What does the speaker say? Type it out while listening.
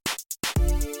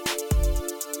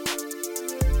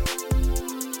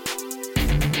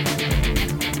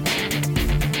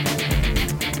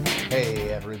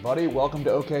everybody. Welcome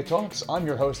to OK Talks. I'm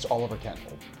your host, Oliver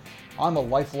Kendall. I'm a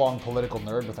lifelong political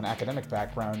nerd with an academic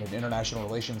background in international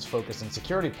relations focused in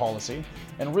security policy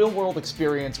and real-world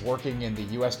experience working in the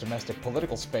U.S. domestic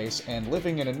political space and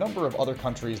living in a number of other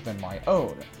countries than my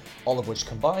own, all of which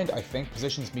combined, I think,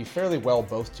 positions me fairly well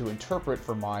both to interpret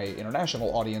for my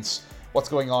international audience what's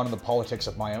going on in the politics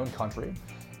of my own country,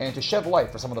 and to shed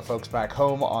light for some of the folks back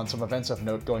home on some events of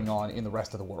note going on in the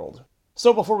rest of the world.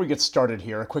 So before we get started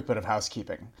here, a quick bit of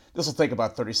housekeeping. This will take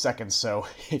about 30 seconds, so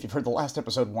if you've heard the last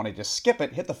episode and wanted to skip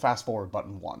it, hit the fast forward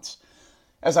button once.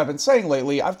 As I've been saying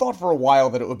lately, I've thought for a while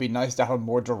that it would be nice to have a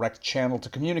more direct channel to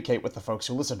communicate with the folks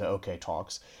who listen to OK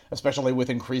Talks, especially with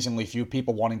increasingly few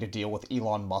people wanting to deal with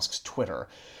Elon Musk's Twitter.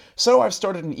 So I've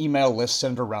started an email list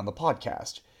centered around the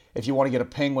podcast. If you want to get a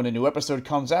ping when a new episode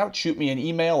comes out, shoot me an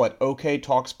email at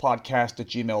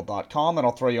oktalkspodcast@gmail.com and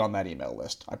I'll throw you on that email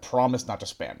list. I promise not to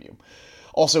spam you.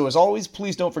 Also, as always,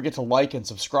 please don't forget to like and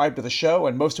subscribe to the show,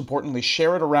 and most importantly,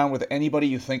 share it around with anybody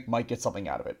you think might get something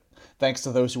out of it. Thanks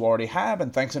to those who already have,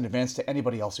 and thanks in advance to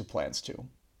anybody else who plans to.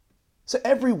 So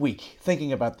every week,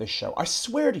 thinking about this show, I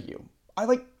swear to you,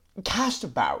 I cast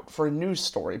about for a news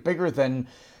story bigger than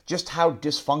just how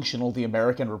dysfunctional the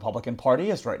American Republican Party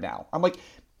is right now. I'm like,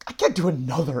 I can't do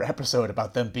another episode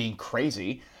about them being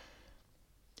crazy.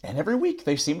 And every week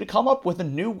they seem to come up with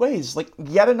new ways, like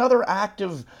yet another act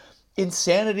of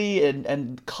insanity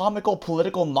and comical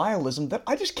political nihilism that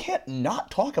I just can't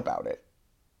not talk about it.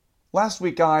 Last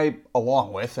week I,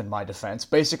 along with, in my defense,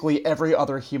 basically every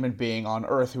other human being on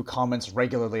Earth who comments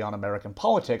regularly on American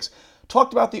politics,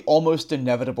 talked about the almost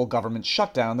inevitable government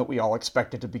shutdown that we all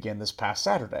expected to begin this past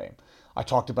Saturday. I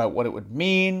talked about what it would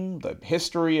mean, the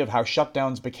history of how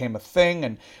shutdowns became a thing,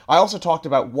 and I also talked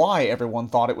about why everyone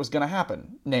thought it was going to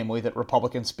happen, namely that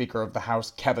Republican Speaker of the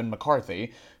House Kevin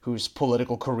McCarthy, whose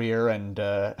political career and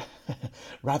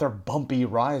rather bumpy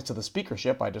rise to the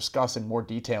speakership I discuss in more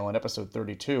detail in episode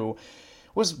 32,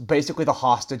 was basically the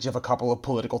hostage of a couple of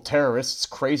political terrorists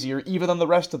crazier even than the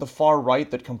rest of the far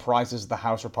right that comprises the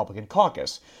House Republican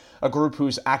caucus, a group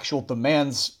whose actual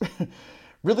demands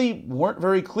really weren't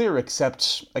very clear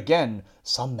except, again,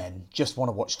 some men just want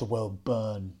to watch the world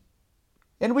burn.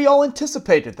 And we all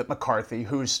anticipated that McCarthy,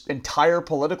 whose entire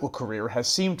political career has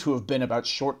seemed to have been about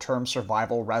short-term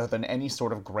survival rather than any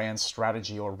sort of grand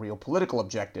strategy or real political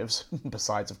objectives,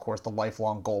 besides, of course, the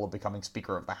lifelong goal of becoming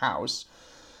Speaker of the House,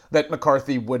 that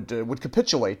McCarthy would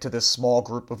capitulate to this small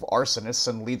group of arsonists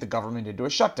and lead the government into a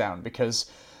shutdown, because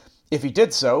if he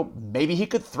did so, maybe he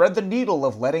could thread the needle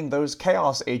of letting those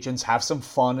chaos agents have some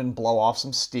fun and blow off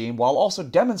some steam while also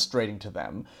demonstrating to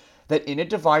them that in a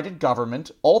divided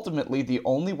government, ultimately the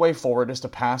only way forward is to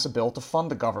pass a bill to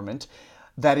fund the government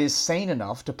that is sane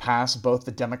enough to pass both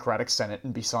the Democratic Senate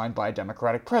and be signed by a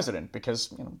Democratic president,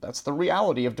 because that's the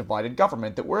reality of divided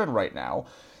government that we're in right now.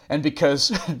 And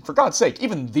because, for God's sake,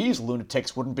 even these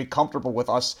lunatics wouldn't be comfortable with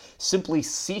us simply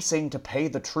ceasing to pay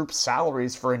the troops'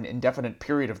 salaries for an indefinite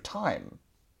period of time.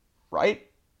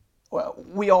 Right? Well,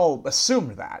 we all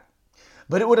assumed that.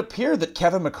 But it would appear that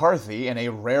Kevin McCarthy, in a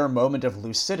rare moment of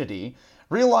lucidity,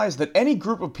 realized that any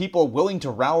group of people willing to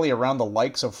rally around the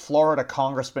likes of Florida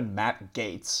Congressman Matt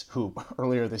Gaetz, who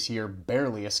earlier this year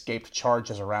barely escaped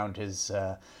charges around his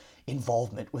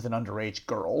involvement with an underage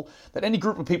girl, that any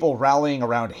group of people rallying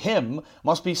around him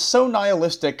must be so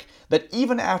nihilistic that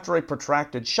even after a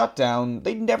protracted shutdown,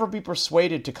 they'd never be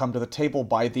persuaded to come to the table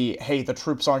by the, hey, the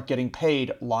troops aren't getting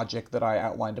paid logic that I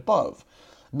outlined above.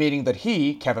 Meaning that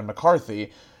he, Kevin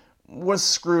McCarthy, was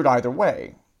screwed either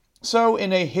way. So,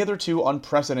 in a hitherto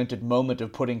unprecedented moment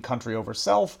of putting country over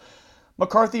self,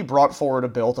 McCarthy brought forward a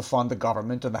bill to fund the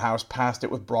government, and the House passed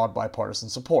it with broad bipartisan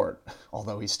support,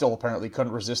 although he still apparently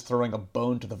couldn't resist throwing a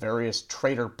bone to the various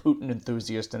traitor Putin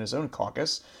enthusiasts in his own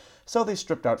caucus, so they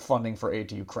stripped out funding for aid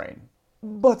to Ukraine.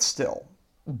 But still,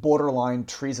 borderline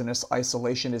treasonous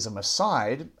isolationism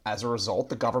aside, as a result,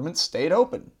 the government stayed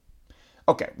open.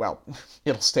 Okay, well,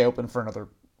 it'll stay open for another,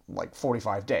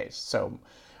 45 days, so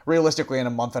realistically, in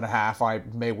a month and a half, I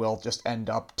may well just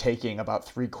end up taking about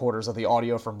 3/4 of the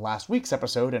audio from last week's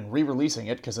episode and re-releasing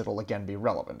it because it'll again be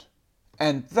relevant.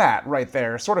 And that, right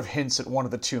there, sort of hints at one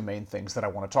of the two main things that I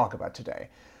want to talk about today.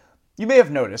 You may have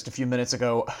noticed a few minutes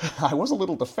ago, I was a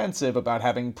little defensive about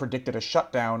having predicted a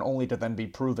shutdown only to then be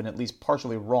proven at least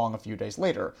partially wrong a few days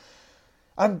later.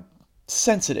 I'm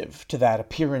sensitive to that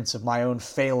appearance of my own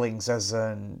failings as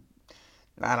a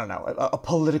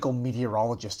political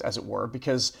meteorologist, as it were,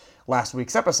 because last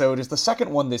week's episode is the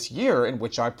second one this year in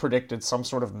which I predicted some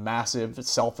sort of massive,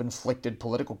 self-inflicted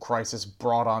political crisis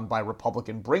brought on by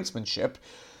Republican brinksmanship,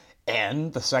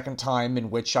 and the second time in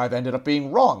which I've ended up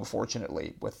being wrong,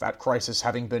 fortunately, with that crisis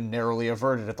having been narrowly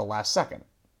averted at the last second.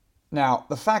 Now,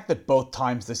 the fact that both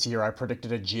times this year I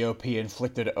predicted a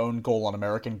GOP-inflicted own goal on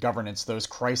American governance, those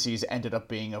crises ended up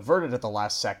being averted at the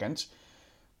last second,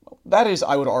 that is,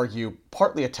 I would argue,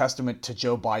 partly a testament to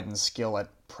Joe Biden's skill at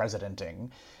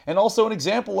presidenting, and also an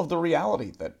example of the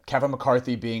reality that Kevin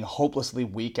McCarthy being hopelessly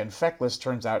weak and feckless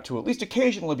turns out to at least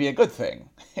occasionally be a good thing.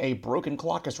 A broken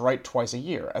clock is right twice a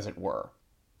year, as it were.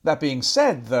 That being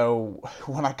said, though,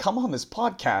 when I come on this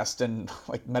podcast and,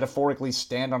 metaphorically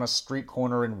stand on a street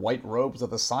corner in white robes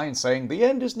with a sign saying, "The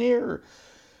end is near,"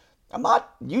 I'm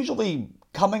not usually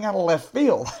coming out of left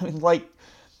field.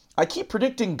 I keep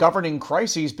predicting governing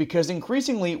crises because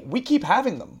increasingly we keep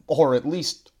having them, or at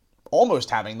least almost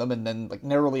having them and then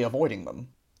narrowly avoiding them.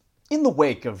 In the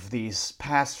wake of these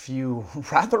past few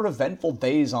rather eventful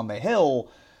days on the Hill,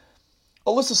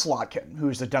 Alyssa Slotkin,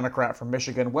 who's a Democrat from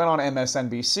Michigan, went on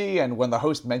MSNBC, and when the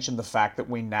host mentioned the fact that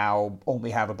we now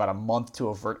only have about a month to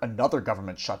avert another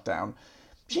government shutdown,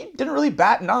 she didn't really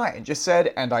bat an eye and just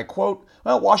said, and I quote,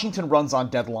 "Well, Washington runs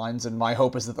on deadlines, and my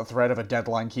hope is that the threat of a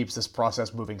deadline keeps this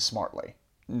process moving smartly."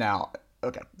 Now,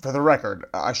 okay, for the record,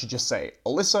 I should just say,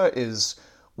 Alyssa is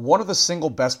one of the single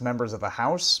best members of the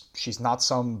House. She's not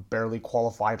some barely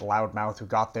qualified loudmouth who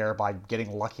got there by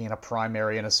getting lucky in a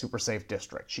primary in a super safe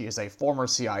district. She is a former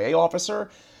CIA officer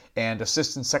and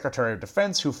Assistant Secretary of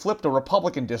Defense who flipped a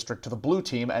Republican district to the blue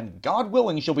team, and God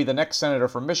willing, she'll be the next senator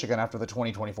from Michigan after the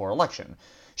 2024 election.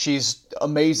 She's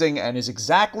amazing and is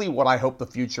exactly what I hope the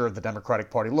future of the Democratic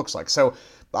Party looks like. So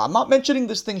I'm not mentioning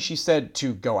this thing she said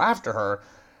to go after her.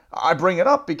 I bring it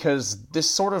up because this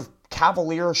sort of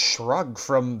cavalier shrug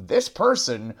from this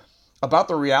person about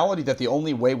the reality that the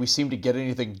only way we seem to get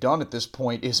anything done at this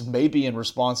point is maybe in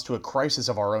response to a crisis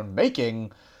of our own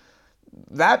making,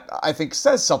 that, I think,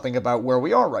 says something about where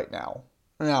we are right now.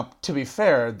 Now, to be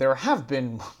fair, there have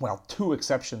been, two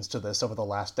exceptions to this over the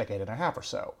last decade and a half or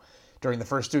so. During the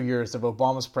first 2 years of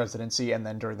Obama's presidency and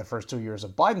then during the first 2 years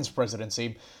of Biden's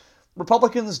presidency,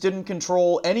 Republicans didn't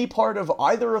control any part of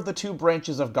either of the two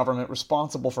branches of government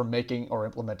responsible for making or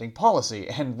implementing policy,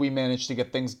 and we managed to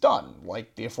get things done,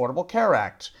 like the Affordable Care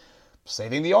Act,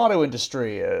 saving the auto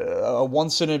industry, a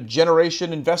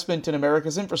once-in-a-generation investment in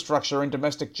America's infrastructure and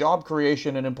domestic job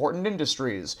creation in important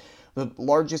industries, the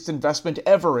largest investment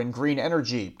ever in green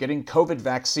energy, getting COVID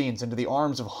vaccines into the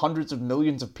arms of hundreds of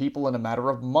millions of people in a matter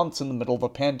of months in the middle of a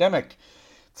pandemic,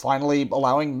 finally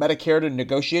allowing Medicare to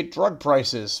negotiate drug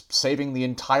prices, saving the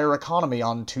entire economy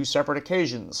on 2 separate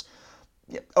occasions.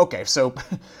 Okay, so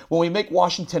when we make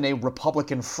Washington a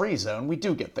Republican-free zone, we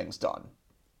do get things done.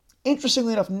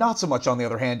 Interestingly enough, not so much, on the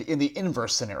other hand, in the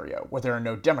inverse scenario, where there are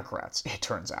no Democrats, it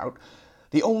turns out.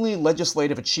 The only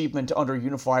legislative achievement under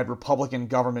unified Republican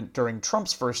government during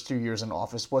Trump's first 2 years in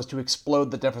office was to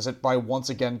explode the deficit by once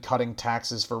again cutting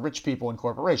taxes for rich people and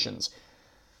corporations.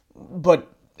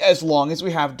 But as long as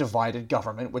we have divided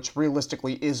government, which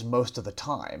realistically is most of the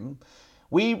time,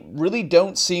 we really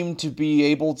don't seem to be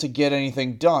able to get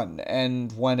anything done,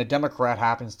 and when a Democrat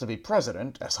happens to be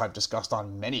president, as I've discussed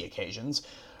on many occasions,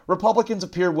 Republicans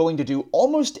appear willing to do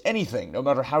almost anything, no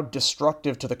matter how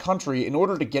destructive to the country, in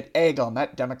order to get egg on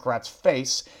that Democrat's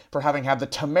face for having had the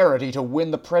temerity to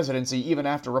win the presidency even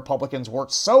after Republicans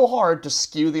worked so hard to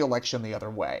skew the election the other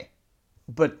way.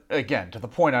 But again, to the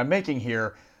point I'm making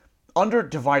here, under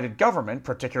divided government,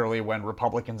 particularly when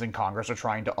Republicans in Congress are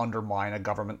trying to undermine a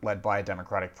government led by a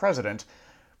Democratic president,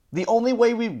 the only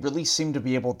way we really seem to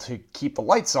be able to keep the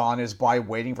lights on is by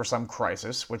waiting for some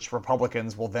crisis, which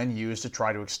Republicans will then use to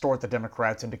try to extort the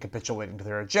Democrats into capitulating to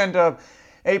their agenda,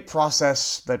 a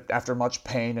process that, after much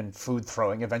pain and food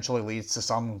throwing, eventually leads to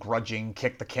some grudging,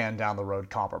 kick-the-can-down-the-road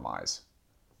compromise.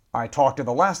 I talked in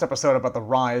the last episode about the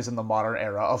rise in the modern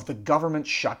era of the government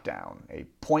shutdown, a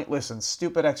pointless and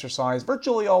stupid exercise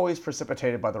virtually always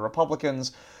precipitated by the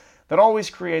Republicans that always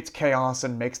creates chaos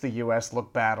and makes the US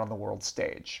look bad on the world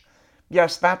stage.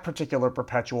 Yes, that particular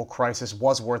perpetual crisis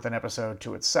was worth an episode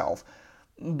to itself,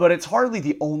 but it's hardly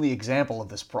the only example of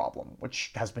this problem,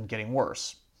 which has been getting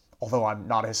worse. Although I'm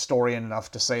not a historian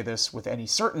enough to say this with any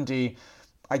certainty,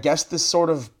 I guess this sort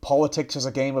of politics as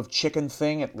a game of chicken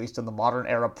thing, at least in the modern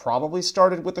era, probably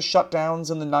started with the shutdowns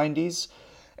in the 90s.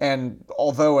 And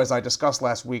although, as I discussed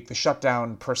last week, the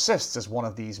shutdown persists as one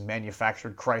of these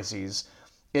manufactured crises,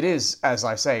 it is, as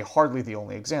I say, hardly the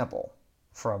only example.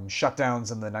 From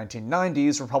shutdowns in the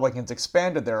 1990s, Republicans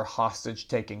expanded their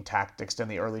hostage-taking tactics in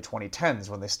the early 2010s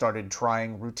when they started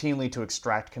trying routinely to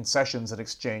extract concessions in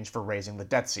exchange for raising the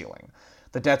debt ceiling.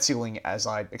 The debt ceiling, as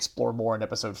I explore more in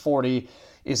episode 40,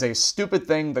 is a stupid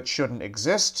thing that shouldn't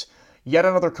exist. Yet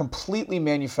another completely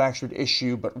manufactured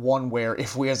issue, but one where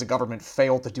if we as a government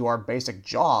fail to do our basic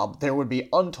job, there would be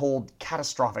untold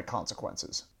catastrophic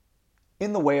consequences.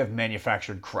 In the way of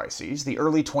manufactured crises, the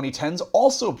early 2010s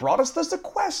also brought us the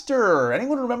sequester.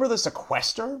 Anyone remember the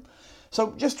sequester?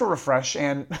 So just to refresh,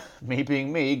 and me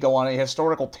being me, go on a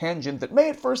historical tangent that may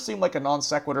at first seem like a non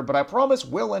sequitur, but I promise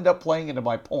will end up playing into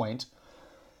my point.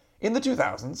 In the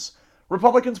 2000s,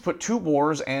 Republicans put 2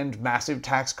 wars and massive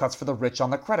tax cuts for the rich on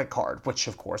the credit card, which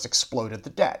of course exploded the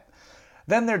debt.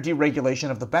 Then their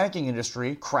deregulation of the banking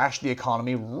industry crashed the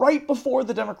economy right before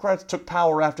the Democrats took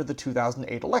power after the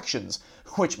 2008 elections,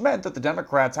 which meant that the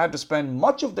Democrats had to spend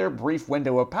much of their brief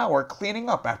window of power cleaning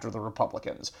up after the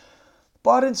Republicans.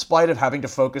 But in spite of having to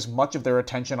focus much of their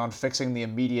attention on fixing the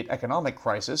immediate economic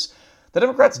crisis, the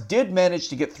Democrats did manage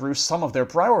to get through some of their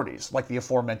priorities, like the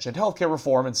aforementioned healthcare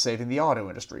reform and saving the auto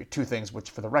industry, 2 things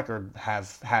which, for the record,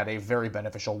 have had a very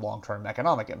beneficial long-term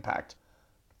economic impact.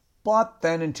 But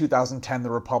then in 2010,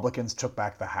 the Republicans took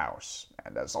back the House.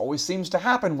 And as always seems to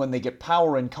happen when they get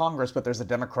power in Congress but there's a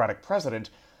Democratic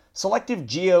president, selective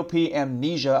GOP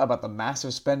amnesia about the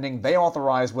massive spending they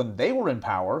authorized when they were in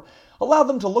power allowed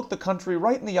them to look the country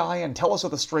right in the eye and tell us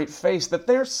with a straight face that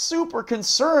they're super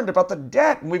concerned about the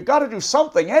debt and we've got to do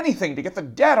something, anything, to get the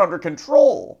debt under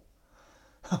control.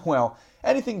 Well,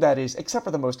 anything that is, except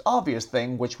for the most obvious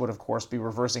thing, which would of course be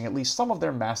reversing at least some of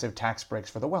their massive tax breaks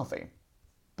for the wealthy.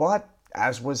 But,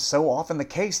 as was so often the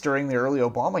case during the early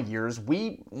Obama years,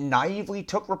 we naively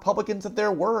took Republicans at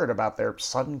their word about their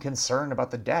sudden concern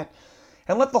about the debt,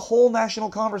 and let the whole national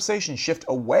conversation shift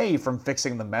away from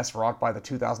fixing the mess wrought by the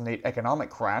 2008 economic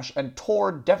crash and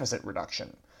toward deficit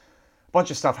reduction. A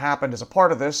bunch of stuff happened as a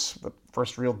part of this, the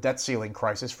first real debt ceiling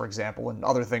crisis, for example, and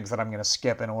other things that I'm going to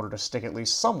skip in order to stick at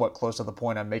least somewhat close to the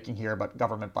point I'm making here about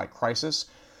government by crisis.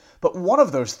 But one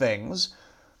of those things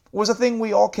was a thing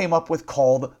we all came up with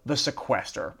called the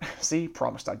sequester. See,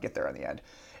 promised I'd get there in the end.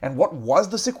 And what was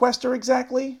the sequester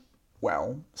exactly?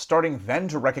 Well, starting then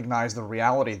to recognize the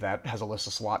reality that, as Alyssa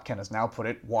Slotkin has now put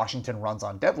it, Washington runs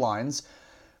on deadlines,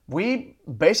 we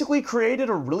basically created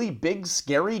a really big,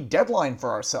 scary deadline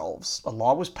for ourselves. A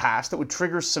law was passed that would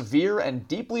trigger severe and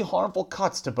deeply harmful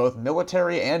cuts to both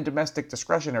military and domestic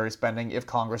discretionary spending if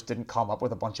Congress didn't come up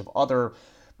with a bunch of other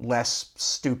less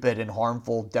stupid and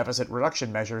harmful deficit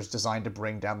reduction measures designed to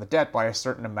bring down the debt by a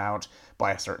certain amount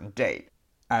by a certain date.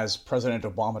 As President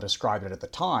Obama described it at the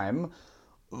time,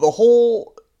 the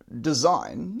whole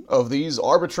design of these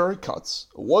arbitrary cuts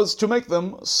was to make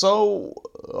them so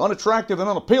unattractive and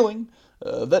unappealing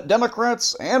that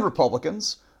Democrats and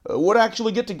Republicans would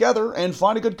actually get together and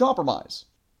find a good compromise.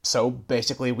 So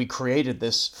basically we created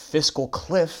this fiscal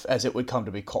cliff, as it would come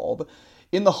to be called,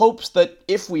 in the hopes that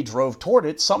if we drove toward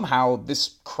it, somehow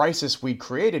this crisis we'd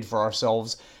created for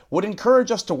ourselves would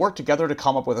encourage us to work together to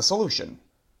come up with a solution.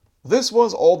 This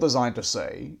was all designed to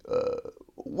say,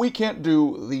 we can't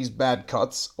do these bad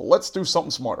cuts, let's do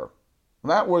something smarter.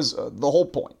 That was the whole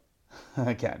point.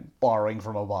 Again, borrowing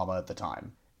from Obama at the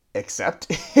time. Except,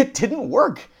 it didn't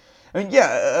work. I mean,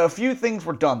 yeah, a few things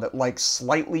were done that,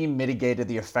 slightly mitigated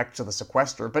the effects of the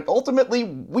sequester, but ultimately,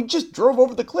 we just drove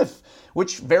over the cliff,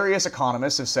 which various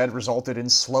economists have said resulted in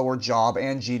slower job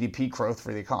and GDP growth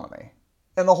for the economy.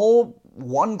 And the whole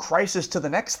one crisis to the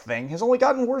next thing has only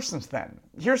gotten worse since then.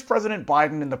 Here's President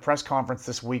Biden in the press conference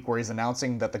this week where he's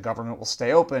announcing that the government will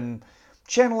stay open,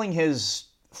 channeling his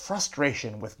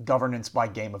frustration with governance by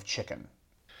game of chicken.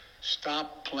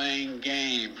 Stop playing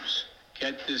games.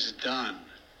 Get this done.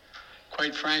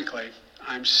 Quite frankly,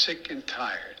 I'm sick and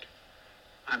tired.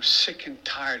 I'm sick and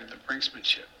tired of the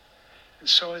brinksmanship. And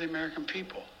so are the American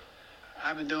people.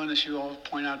 I've been doing this, you all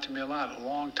point out to me a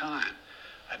long time.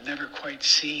 I've never quite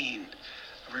seen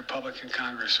a Republican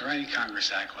Congress or any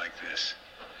Congress act like this.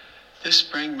 This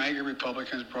spring, MAGA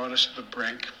Republicans brought us to the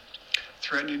brink,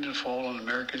 threatening to default on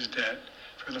America's debt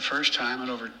for the first time in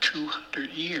over 200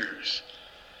 years.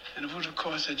 And it would have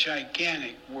caused a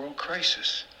gigantic world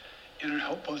crisis,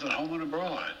 both at home and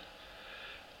abroad.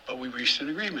 But we reached an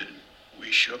agreement.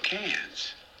 We shook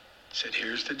hands, said,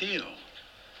 here's the deal.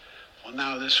 Well,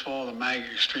 now this fall, the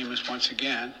MAGA extremists once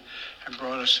again have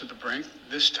brought us to the brink,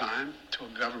 this time to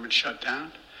a government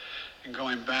shutdown, and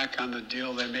going back on the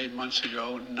deal they made months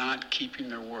ago, not keeping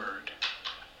their word.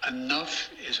 Enough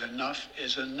is enough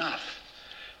is enough.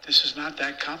 This is not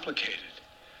that complicated.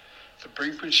 The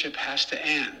brinkmanship has to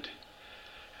end.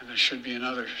 And there shouldn't be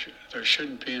another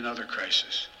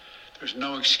crisis. There's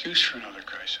no excuse for another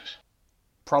crisis.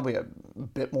 Probably a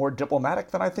bit more diplomatic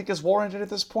than I think is warranted at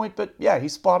this point, but yeah,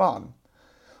 he's spot on.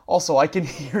 Also, I can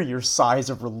hear your sighs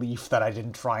of relief that I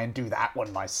didn't try and do that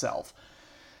one myself.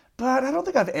 but I don't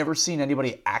think I've ever seen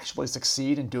anybody actually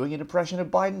succeed in doing an impression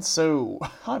of Biden, so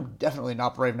I'm definitely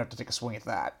not brave enough to take a swing at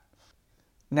that.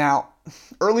 Now,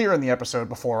 earlier in the episode,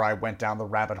 before I went down the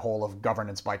rabbit hole of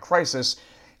governance by crisis,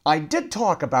 I did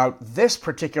talk about this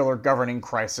particular governing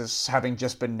crisis having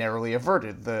just been narrowly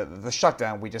averted, the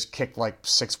shutdown we just kicked like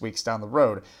 6 weeks down the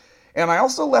road. And I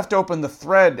also left open the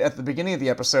thread at the beginning of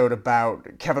the episode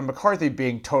about Kevin McCarthy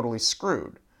being totally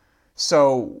screwed.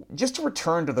 So, just to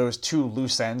return to those two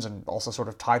loose ends and also sort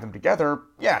of tie them together,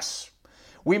 yes,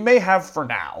 we may have, for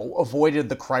now, avoided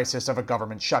the crisis of a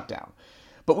government shutdown.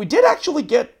 But we did actually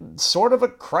get sort of a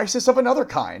crisis of another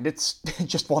kind. It's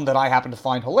just one that I happen to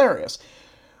find hilarious.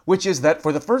 Which is that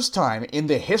for the first time in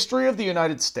the history of the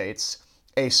United States,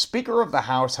 a Speaker of the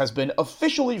House has been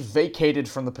officially vacated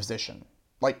from the position.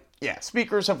 Like, yeah,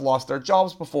 speakers have lost their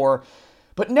jobs before,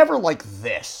 but never like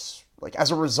this. Like,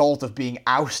 as a result of being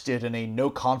ousted in a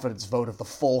no-confidence vote of the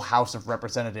full House of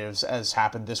Representatives, as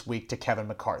happened this week to Kevin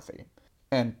McCarthy.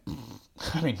 And,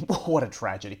 I mean, what a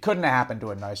tragedy. Couldn't have happened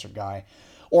to a nicer guy.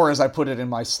 Or as I put it in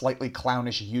my slightly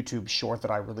clownish YouTube short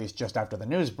that I released just after the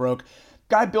news broke,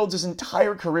 guy builds his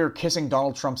entire career kissing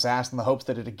Donald Trump's ass in the hopes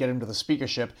that it'd get him to the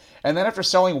speakership, and then after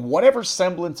selling whatever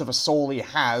semblance of a soul he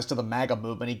has to the MAGA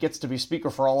movement, he gets to be speaker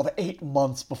for all of 8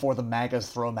 months before the MAGAs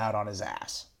throw him out on his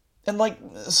ass. And, like,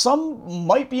 some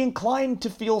might be inclined to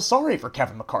feel sorry for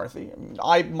Kevin McCarthy.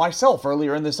 I, myself,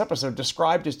 earlier in this episode,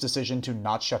 described his decision to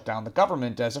not shut down the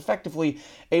government as effectively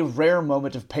a rare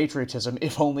moment of patriotism,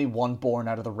 if only one born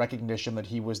out of the recognition that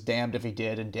he was damned if he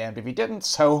did and damned if he didn't,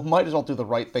 so might as well do the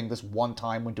right thing this one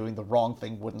time when doing the wrong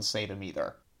thing wouldn't save him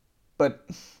either. But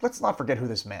let's not forget who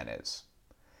this man is.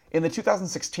 In the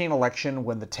 2016 election,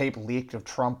 when the tape leaked of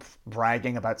Trump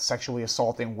bragging about sexually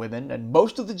assaulting women, and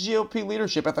most of the GOP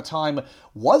leadership at the time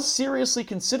was seriously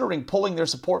considering pulling their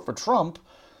support for Trump,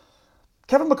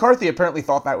 Kevin McCarthy apparently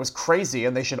thought that was crazy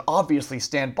and they should obviously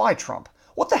stand by Trump.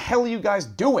 What the hell are you guys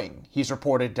doing? He's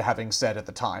reported to having said at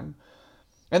the time.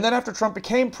 And then after Trump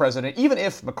became president, even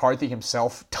if McCarthy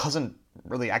himself doesn't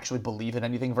really actually believe in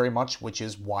anything very much, which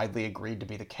is widely agreed to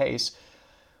be the case,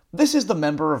 this is the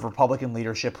member of Republican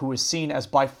leadership who is seen as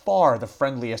by far the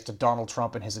friendliest to Donald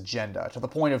Trump and his agenda, to the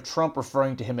point of Trump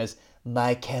referring to him as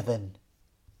 "my Kevin."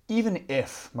 Even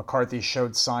if McCarthy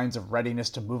showed signs of readiness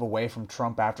to move away from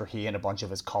Trump after he and a bunch of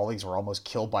his colleagues were almost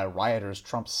killed by rioters,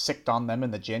 Trump sicked on them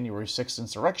in the January 6th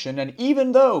insurrection, and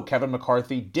even though Kevin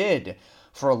McCarthy did,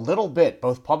 for a little bit,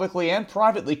 both publicly and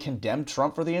privately condemn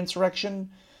Trump for the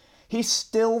insurrection, he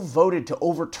still voted to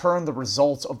overturn the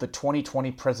results of the 2020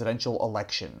 presidential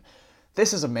election.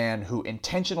 This is a man who,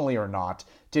 intentionally or not,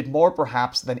 did more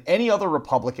perhaps than any other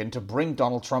Republican to bring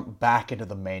Donald Trump back into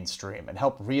the mainstream and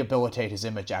help rehabilitate his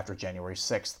image after January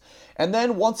 6th. And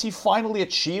then, once he finally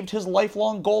achieved his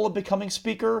lifelong goal of becoming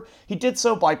Speaker, he did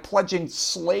so by pledging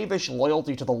slavish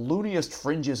loyalty to the looniest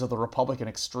fringes of the Republican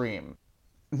extreme.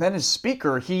 And then as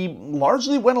Speaker, he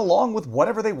largely went along with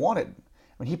whatever they wanted.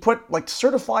 He put,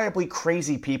 certifiably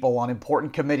crazy people on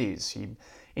important committees. He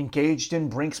engaged in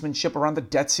brinksmanship around the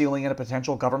debt ceiling and a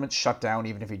potential government shutdown,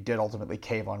 even if he did ultimately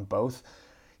cave on both.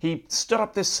 He stood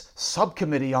up this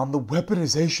subcommittee on the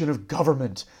weaponization of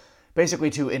government, basically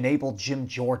to enable Jim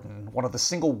Jordan, one of the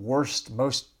single worst,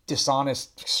 most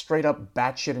dishonest, straight-up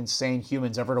batshit insane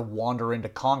humans ever to wander into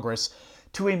Congress,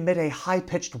 to emit a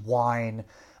high-pitched whine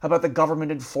about the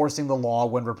government enforcing the law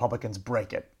when Republicans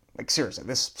break it. Seriously,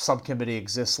 this subcommittee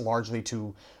exists largely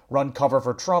to run cover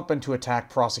for Trump and to attack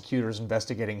prosecutors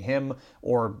investigating him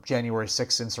or January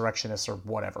 6th insurrectionists or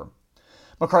whatever.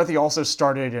 McCarthy also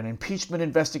started an impeachment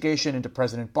investigation into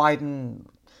President Biden.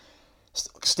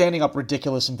 Standing up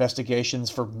ridiculous investigations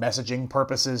for messaging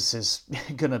purposes is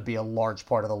going to be a large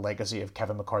part of the legacy of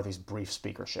Kevin McCarthy's brief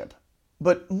speakership.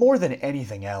 But more than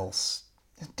anything else,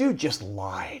 dude just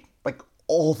lied,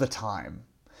 all the time.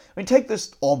 Take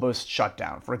this almost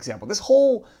shutdown, for example. This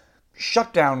whole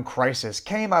shutdown crisis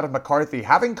came out of McCarthy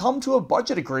having come to a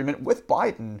budget agreement with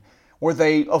Biden, where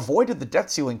they avoided the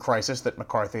debt ceiling crisis that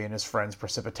McCarthy and his friends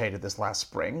precipitated this last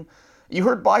spring. You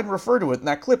heard Biden refer to it in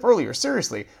that clip earlier.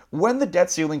 Seriously, when the debt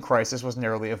ceiling crisis was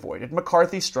narrowly avoided,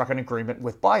 McCarthy struck an agreement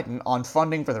with Biden on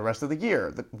funding for the rest of the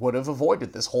year that would have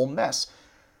avoided this whole mess.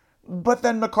 But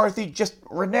then McCarthy just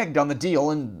reneged on the deal,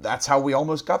 and that's how we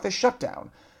almost got this shutdown.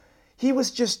 He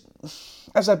was just,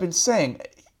 as I've been saying,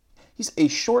 he's a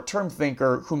short-term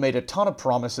thinker who made a ton of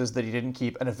promises that he didn't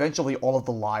keep, and eventually all of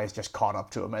the lies just caught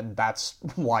up to him, and that's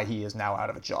why he is now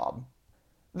out of a job.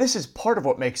 This is part of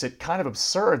what makes it kind of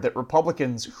absurd that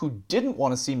Republicans who didn't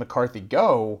want to see McCarthy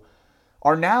go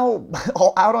are now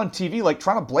all out on TV,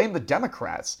 trying to blame the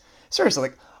Democrats. Seriously,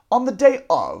 On the day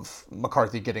of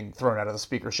McCarthy getting thrown out of the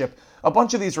speakership, a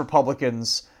bunch of these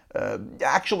Republicans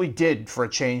actually did, for a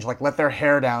change, like let their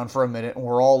hair down for a minute, and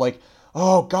we're all like,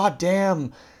 oh,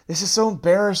 goddamn, this is so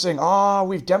embarrassing.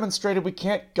 We've demonstrated we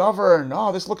can't govern.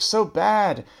 This looks so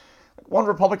bad. One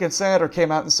Republican senator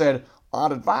came out and said,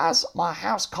 I'd advise my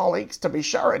House colleagues to be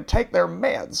sure and take their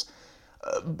meds.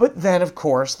 But then, of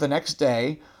course, the next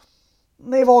day,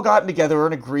 they've all gotten together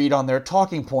and agreed on their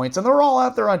talking points, and they're all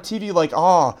out there on TV like,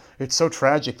 it's so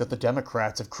tragic that the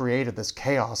Democrats have created this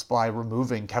chaos by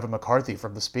removing Kevin McCarthy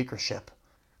from the speakership.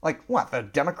 Like, what, the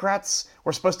Democrats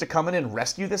were supposed to come in and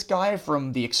rescue this guy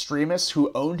from the extremists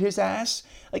who owned his ass?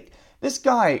 Like, this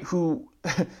guy who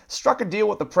struck a deal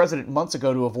with the president months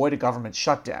ago to avoid a government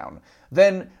shutdown,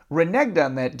 then reneged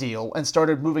on that deal and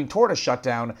started moving toward a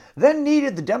shutdown, then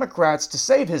needed the Democrats to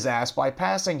save his ass by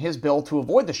passing his bill to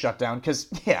avoid the shutdown, because,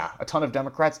 yeah, a ton of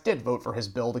Democrats did vote for his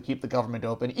bill to keep the government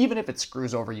open, even if it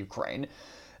screws over Ukraine.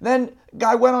 Then,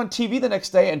 guy went on TV the next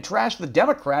day and trashed the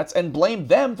Democrats and blamed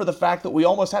them for the fact that we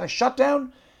almost had a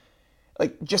shutdown?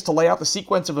 Like, just to lay out the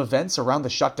sequence of events around the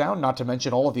shutdown, not to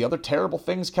mention all of the other terrible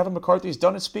things Kevin McCarthy's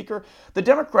done as Speaker, the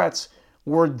Democrats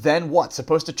were then,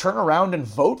 supposed to turn around and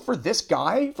vote for this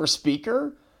guy for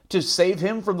Speaker to save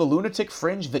him from the lunatic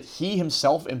fringe that he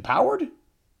himself empowered?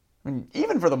 I mean,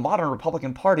 even for the modern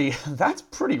Republican Party, that's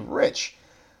pretty rich.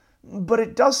 But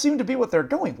it does seem to be what they're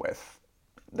going with.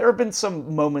 There have been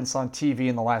some moments on TV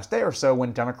in the last day or so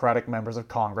when Democratic members of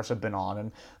Congress have been on,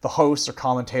 and the hosts or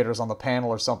commentators on the panel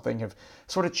or something have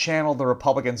sort of channeled the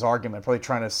Republicans' argument, probably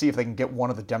trying to see if they can get one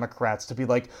of the Democrats to be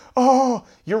like,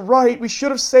 you're right, we should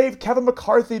have saved Kevin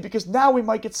McCarthy because now we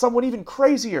might get someone even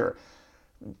crazier.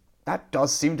 That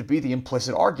does seem to be the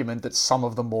implicit argument that some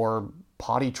of the more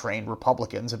potty-trained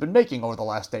Republicans have been making over the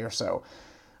last day or so.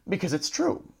 Because it's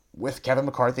true. With Kevin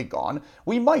McCarthy gone,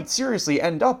 we might seriously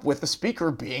end up with the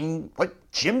Speaker being, like,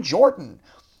 Jim Jordan,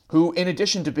 who, in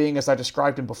addition to being, as I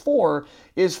described him before,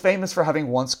 is famous for having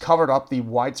once covered up the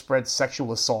widespread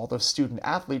sexual assault of student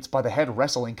athletes by the head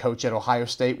wrestling coach at Ohio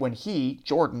State when he,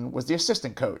 Jordan, was the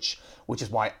assistant coach, which is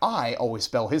why I always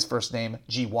spell his first name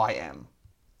G-Y-M.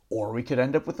 Or we could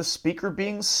end up with the Speaker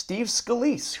being Steve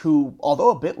Scalise, who, although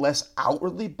a bit less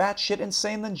outwardly batshit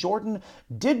insane than Jordan,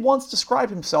 did once describe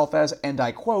himself as, and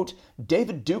I quote,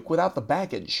 David Duke without the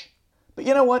baggage. But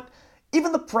you know what?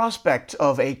 Even the prospect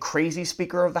of a crazy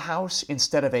Speaker of the House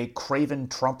instead of a craven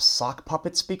Trump sock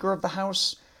puppet Speaker of the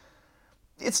House,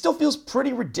 it still feels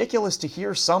pretty ridiculous to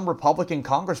hear some Republican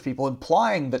congresspeople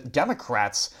implying that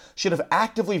Democrats should have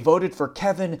actively voted for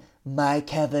Kevin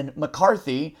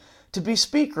McCarthy to be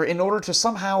Speaker in order to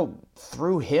somehow,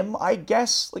 through him, I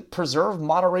guess, preserve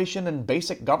moderation and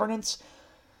basic governance.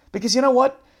 Because you know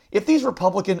what? If these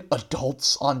Republican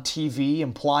adults on TV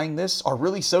implying this are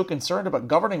really so concerned about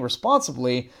governing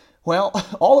responsibly, well,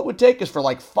 all it would take is for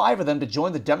 5 of them to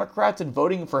join the Democrats in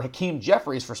voting for Hakeem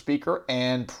Jeffries for Speaker,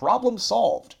 and problem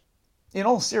solved. In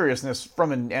all seriousness,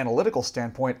 from an analytical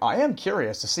standpoint, I am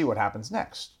curious to see what happens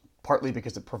next. Partly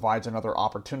because it provides another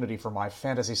opportunity for my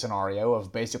fantasy scenario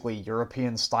of basically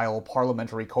European-style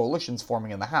parliamentary coalitions forming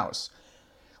in the House.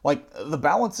 The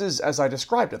balance is, as I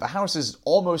described it, the House is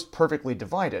almost perfectly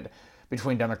divided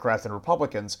between Democrats and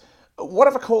Republicans. What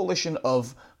if a coalition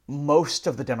of most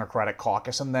of the Democratic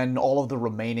caucus and then all of the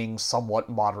remaining somewhat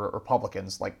moderate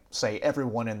Republicans, say,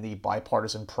 everyone in the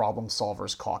bipartisan problem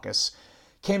solvers caucus,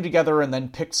 came together and then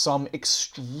picked some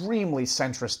extremely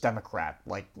centrist Democrat,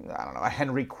 a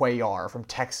Henry Cuellar from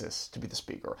Texas to be the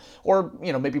Speaker. Or,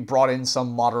 maybe brought in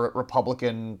some moderate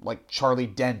Republican like Charlie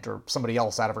Dent or somebody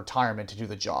else out of retirement to do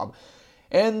the job.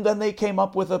 And then they came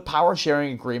up with a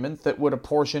power-sharing agreement that would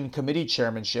apportion committee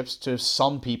chairmanships to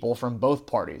some people from both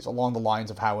parties, along the lines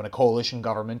of how in a coalition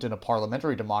government in a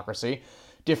parliamentary democracy,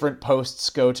 different posts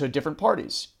go to different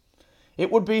parties.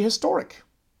 It would be historic.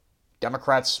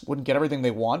 Democrats wouldn't get everything they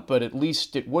want, but at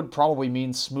least it would probably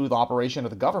mean smooth operation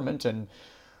of the government, and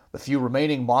the few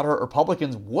remaining moderate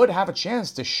Republicans would have a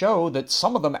chance to show that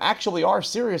some of them actually are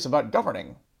serious about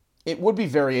governing. It would be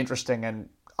very interesting, and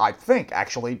I think,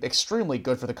 actually, extremely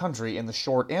good for the country in the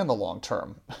short and the long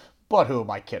term. But who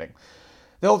am I kidding?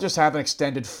 They'll just have an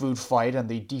extended food fight, and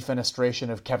the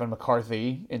defenestration of Kevin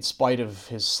McCarthy, in spite of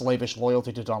his slavish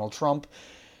loyalty to Donald Trump,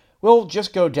 will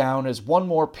just go down as one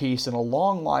more piece in a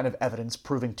long line of evidence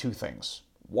proving two things.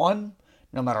 One,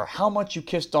 no matter how much you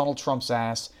kiss Donald Trump's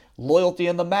ass, loyalty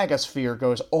in the MAGA sphere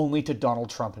goes only to Donald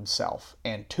Trump himself.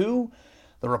 And two,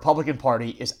 the Republican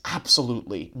Party is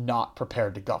absolutely not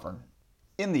prepared to govern.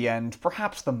 In the end,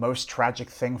 perhaps the most tragic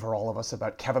thing for all of us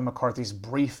about Kevin McCarthy's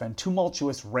brief and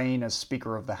tumultuous reign as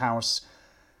Speaker of the House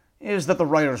is that the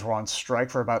writers were on strike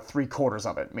for about 3/4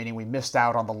 of it, meaning we missed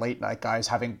out on the late night guys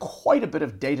having quite a bit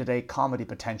of day-to-day comedy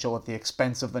potential at the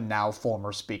expense of the now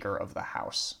former Speaker of the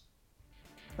House.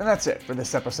 And that's it for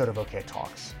this episode of OK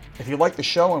Talks. If you like the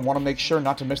show and want to make sure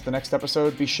not to miss the next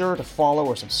episode, be sure to follow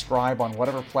or subscribe on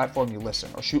whatever platform you listen,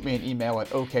 or shoot me an email at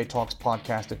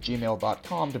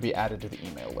oktalkspodcast@gmail.com to be added to the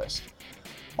email list.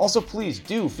 Also, please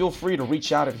do feel free to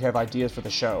reach out if you have ideas for the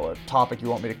show, a topic you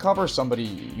want me to cover, somebody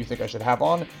you think I should have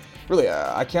on. Really,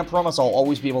 I can't promise I'll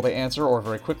always be able to answer or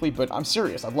very quickly, but I'm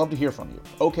serious. I'd love to hear from you.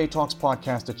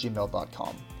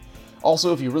 oktalkspodcast@gmail.com.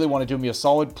 Also, if you really want to do me a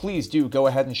solid, please do go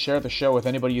ahead and share the show with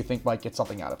anybody you think might get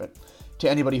something out of it. To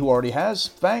anybody who already has,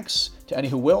 thanks. To any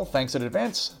who will, thanks in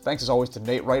advance. Thanks as always to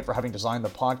Nate Wright for having designed the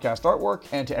podcast artwork,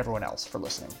 and to everyone else for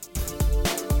listening.